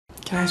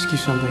Can I ask you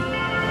something?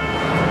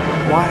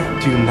 Why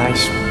do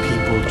nice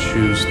people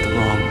choose the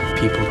wrong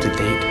people to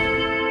date?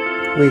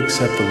 We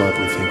accept the love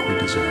we think we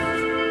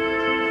deserve.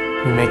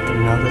 We make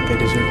them know that they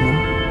deserve more?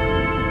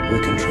 We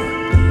can try.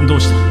 どう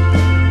した？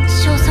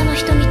少佐の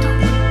瞳と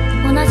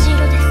同じ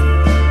色です。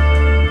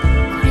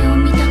これを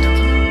見た時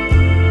の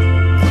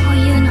こう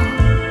いうのを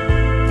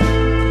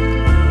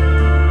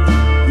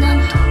何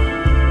と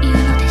いう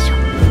のでしょ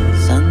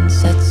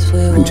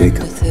う。 I'm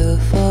Jacob.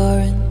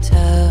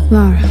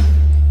 Laura.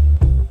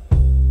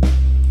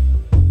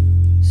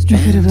 You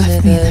could have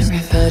left me in the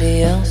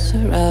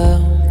river.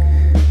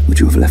 Would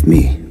you have left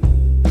me?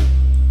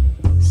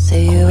 この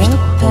人は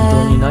本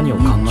当に何を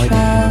考えているの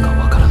か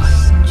わからない。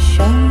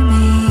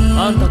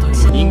あんたという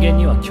人間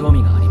には興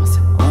味があります。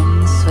あ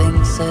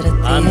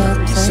んた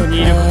と一緒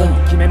にいること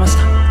に決めまし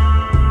た。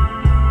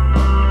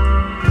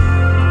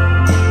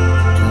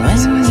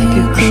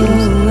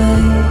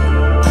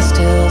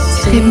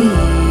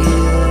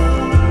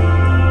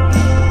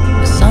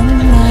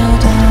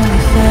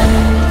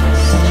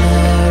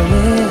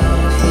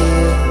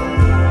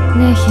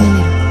ねえヒンメ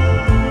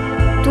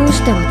ル、どう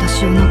して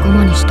私を仲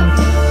間にしたの？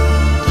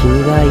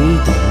君がいい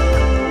と思った。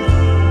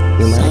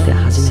生まれて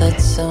初めて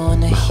魔法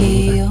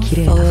が綺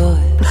麗だぞ。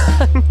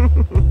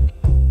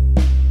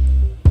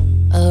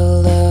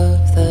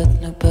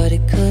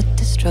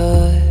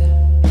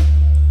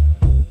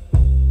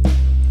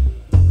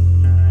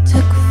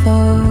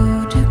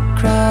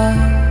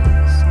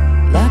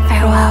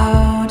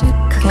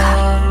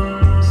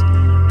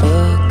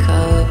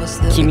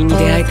君に出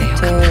会えてよかっ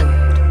た。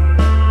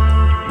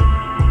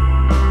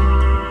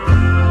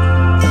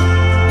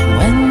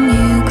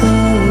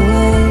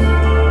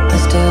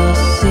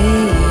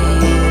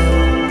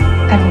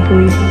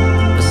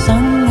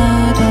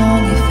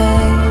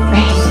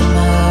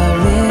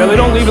Billy,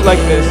 don't leave it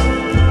like this.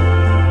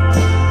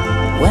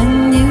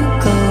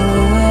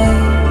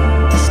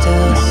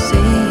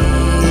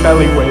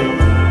 Belly, wait.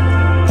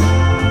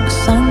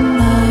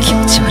 気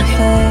持ち悪い。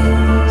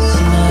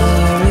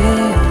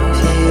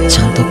ち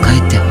ゃんと帰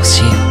ってほ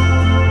しいよ。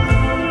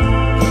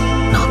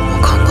何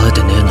も考え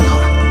てねえのな。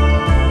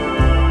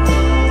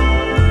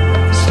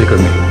Stick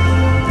with me.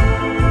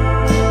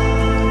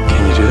 Can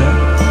you do that?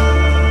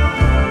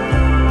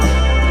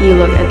 You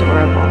look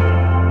adorable.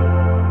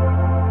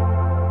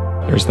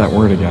 There's that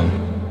word again.